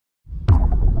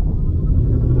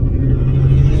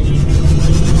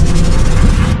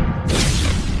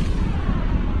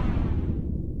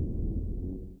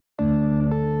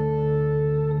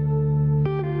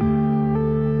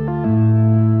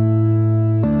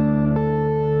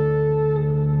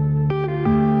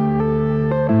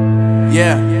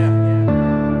Yeah.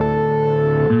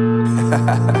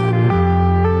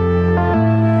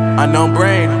 Unknown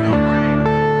Brain,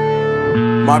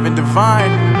 Marvin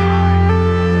Divine.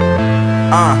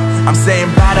 I'm saying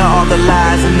bye to all the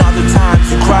lies and all the times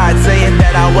you cried, saying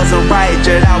that I wasn't right,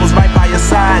 yet I was right by your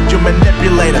side. You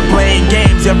manipulator, playing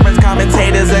games, your friends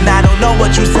commentators, and I don't know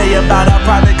what you say about our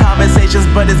private conversations,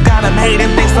 but it's got them hating.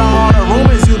 Thanks to all the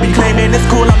rumors you be claiming. It's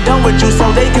cool, I'm done with you,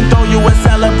 so they can throw you a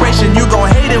celebration. You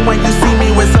gon' hate it when you see me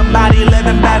with somebody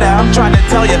living better. I'm trying to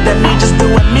tell you that me just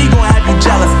doing me gon' have you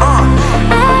jealous. I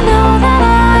know that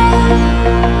I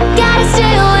gotta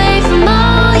stay away from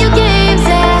all your games,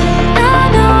 yeah. I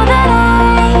know that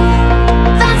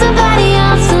I found somebody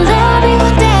else to love me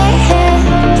one day, yeah.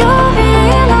 You'll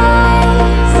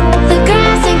realize the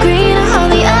grass ain't greener on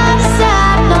the other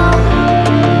side, no.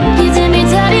 You did me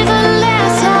dirty for the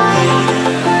last time,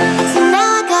 so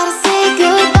now I gotta say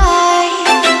goodbye.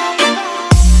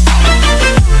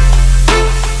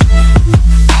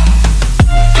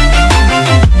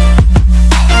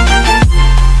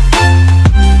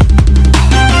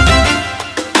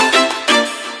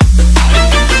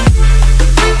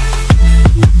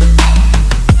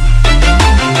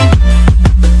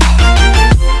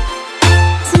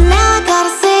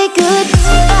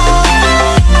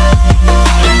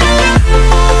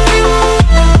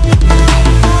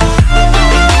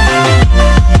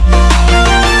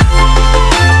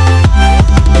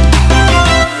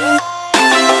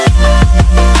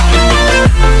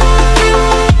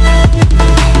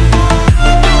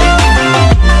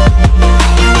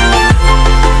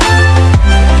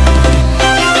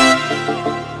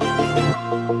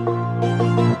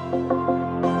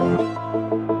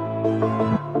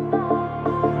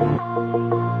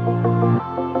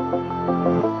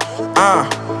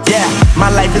 Yeah, my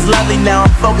life is lovely now, I'm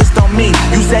focused on me.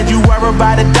 You said you were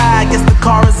about to die, I guess the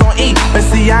car is on E. But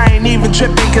see, I ain't even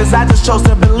tripping, cause I just chose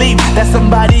to believe that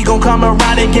somebody gon' come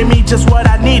around and give me just what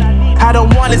I need. I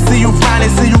don't wanna see you flying,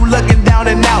 see you looking down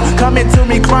and out, coming to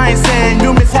me crying, saying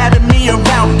you miss having me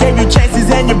around. Gave you chances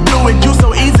and you blew it, you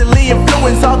so easily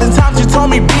influenced. All the times you told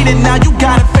me beat it, now you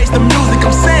gotta face the music.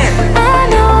 I'm saying I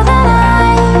know that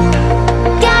I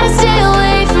gotta stay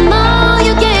away from all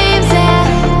your games, yeah.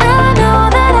 I know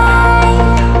that I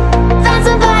found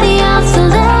somebody else to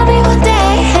love me one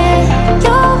day, yeah.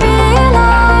 You'll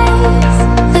realize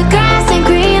the grass ain't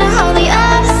greener on the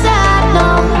other side, no.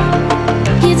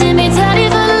 You did me dirty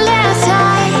for the last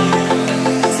time,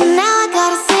 so now I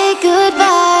gotta say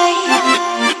goodbye.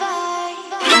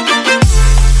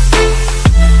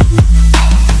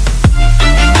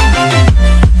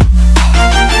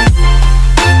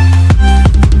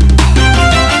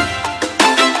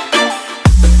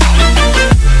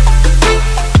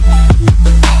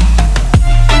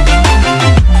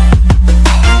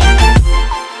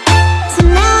 So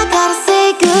now I gotta say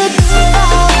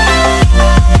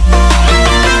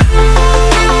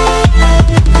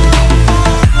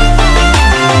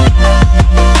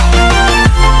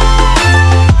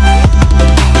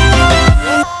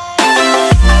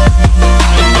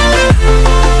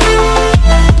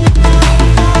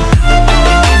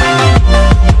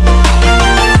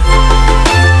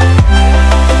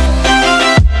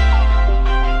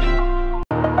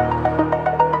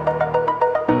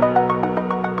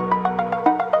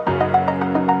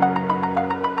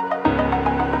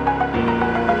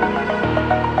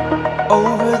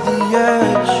over the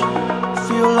edge,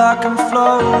 feel like I'm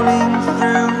floating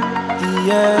through the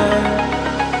air.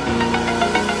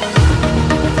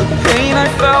 The pain I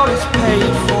felt is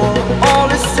paid for, all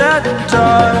is said and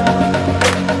done.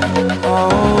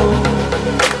 Oh,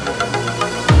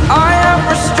 I am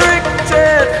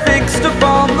restricted, fixed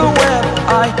upon the web.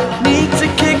 I need to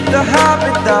kick the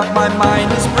habit that my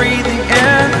mind is breathing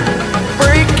in.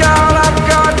 Break out, I've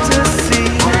got to see.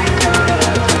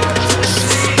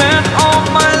 Spent all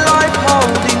my life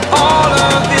holding all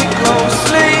of it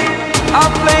closely. I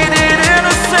played it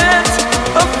innocent,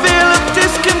 a feel of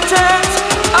discontent.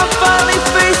 I'm finally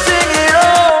facing it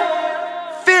all,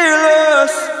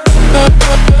 fearless.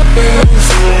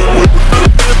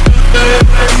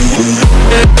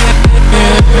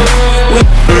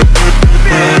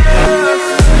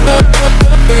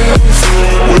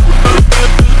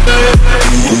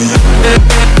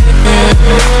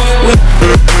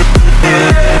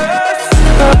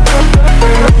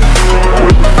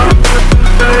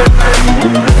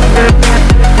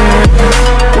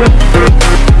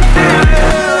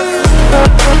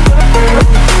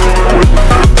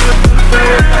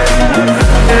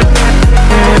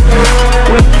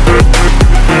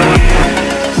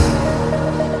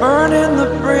 Burning the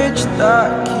bridge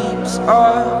that keeps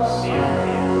us.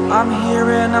 I'm here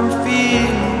and I'm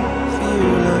feeling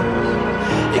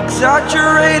fearless.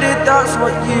 Exaggerated, that's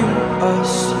what you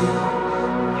assume.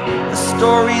 The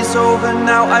story's over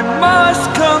now, I must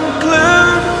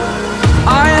conclude.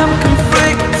 I am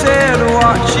conflicted,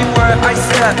 watching where I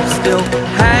step still,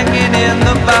 hanging in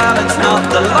the balance. Not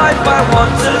the life I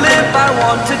want to live, I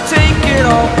want to take it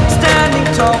all. Standing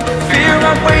tall, fear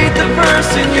outweighed the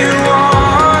person you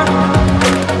are.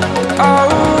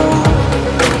 Oh,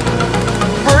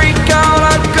 break out,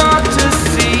 I've got to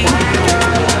see.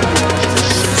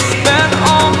 Spent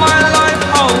all my life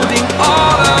holding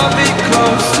all of it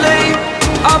closely.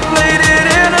 I played it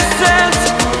innocent,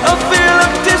 a feel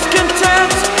of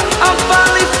discontent. I'm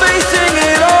finally facing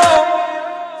it all,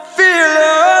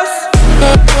 fearless.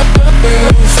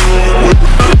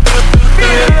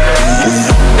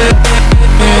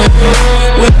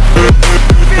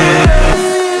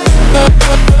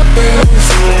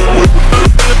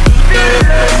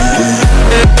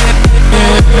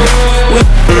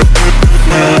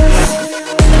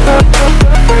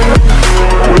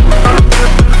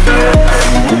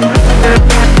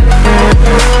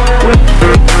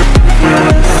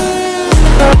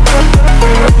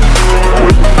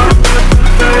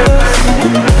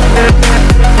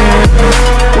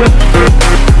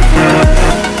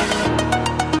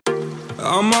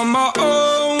 I'm on my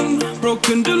own,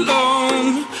 broken and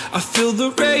alone. I feel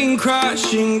the rain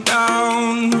crashing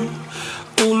down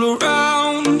all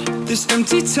around this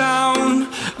empty town.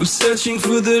 I'm searching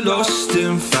for the lost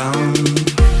and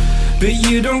found, but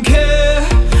you don't care,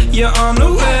 you're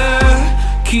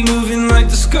unaware. Keep moving like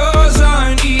the scars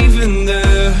aren't even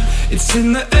there. It's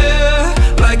in the air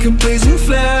like a blazing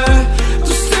flare. Don't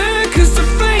stare, cause the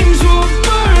flames will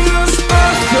burn us. I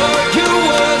thought you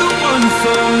were the one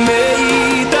for me,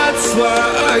 that's why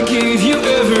I gave you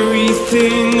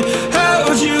everything.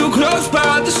 Held you close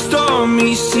by the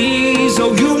stormy seas.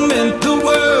 Oh, you meant the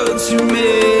world to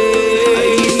me.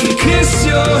 I used to kiss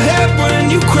your head when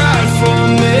you cried for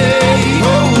me,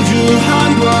 hold your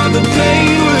hand while the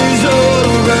pain was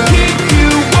over, keep you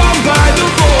warm by the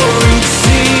roaring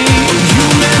sea. Oh, you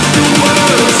meant the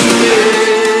world to me.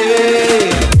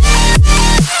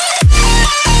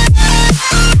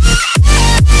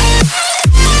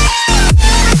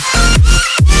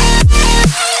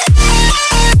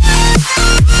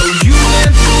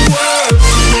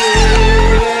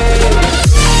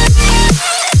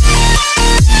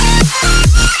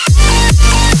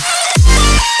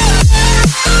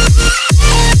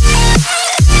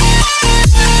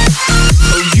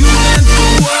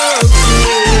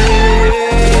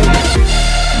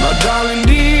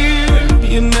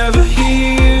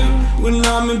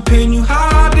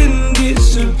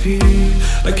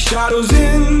 Like shadows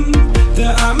in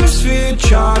the atmosphere,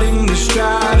 charting the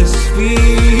stratosphere.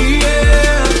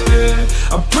 Yeah.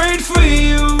 I prayed for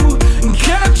you and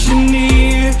kept you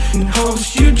near, in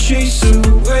hopes you'd chase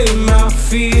away my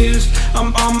fears.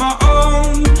 I'm on my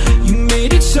own, you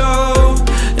made it so,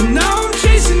 and now I'm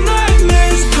chasing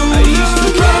nightmares through. I used to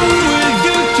run with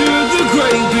you through the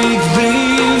great big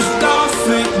leaves, laugh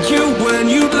at you when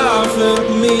you laugh at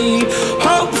me.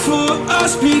 Hope for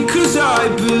us because I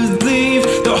believe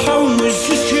the home was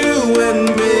just you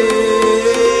and me.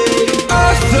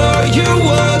 I thought you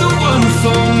were the one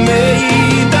for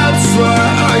me, that's why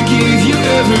I gave you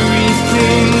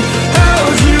everything.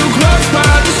 Held you close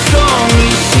by the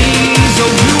stormy seas.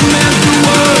 Oh, you meant the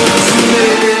world to me.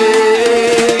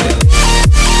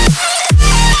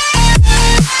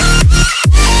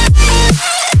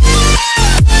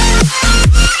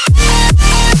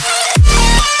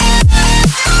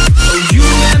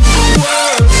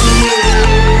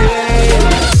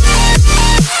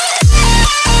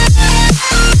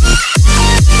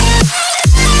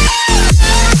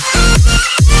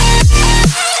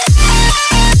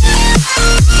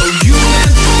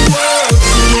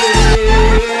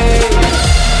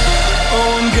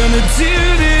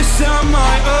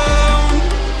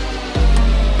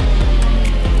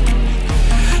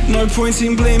 No point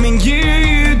in blaming you,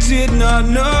 you did not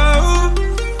know.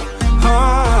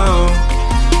 Oh,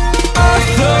 I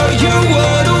thought you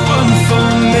were the one for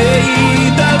me,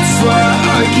 that's why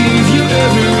I gave you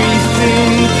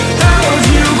everything. Held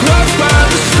you close by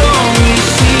the stormy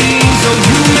seas. Oh,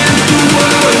 you meant the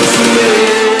world to me.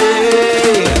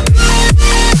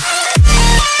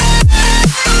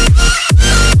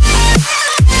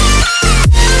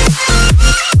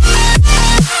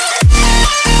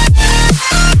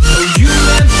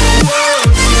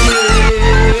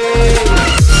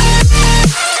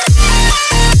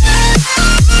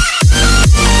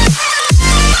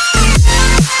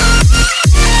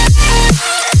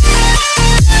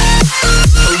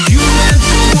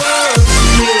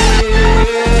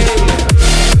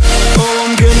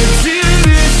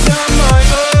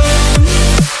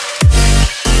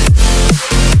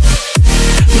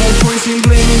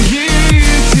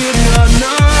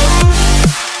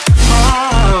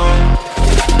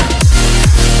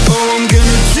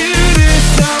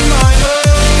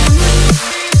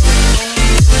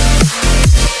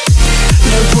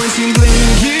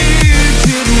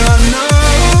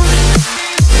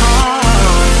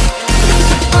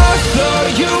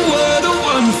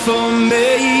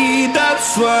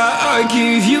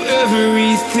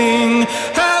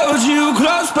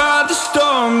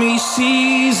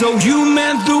 You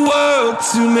meant the world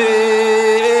to me.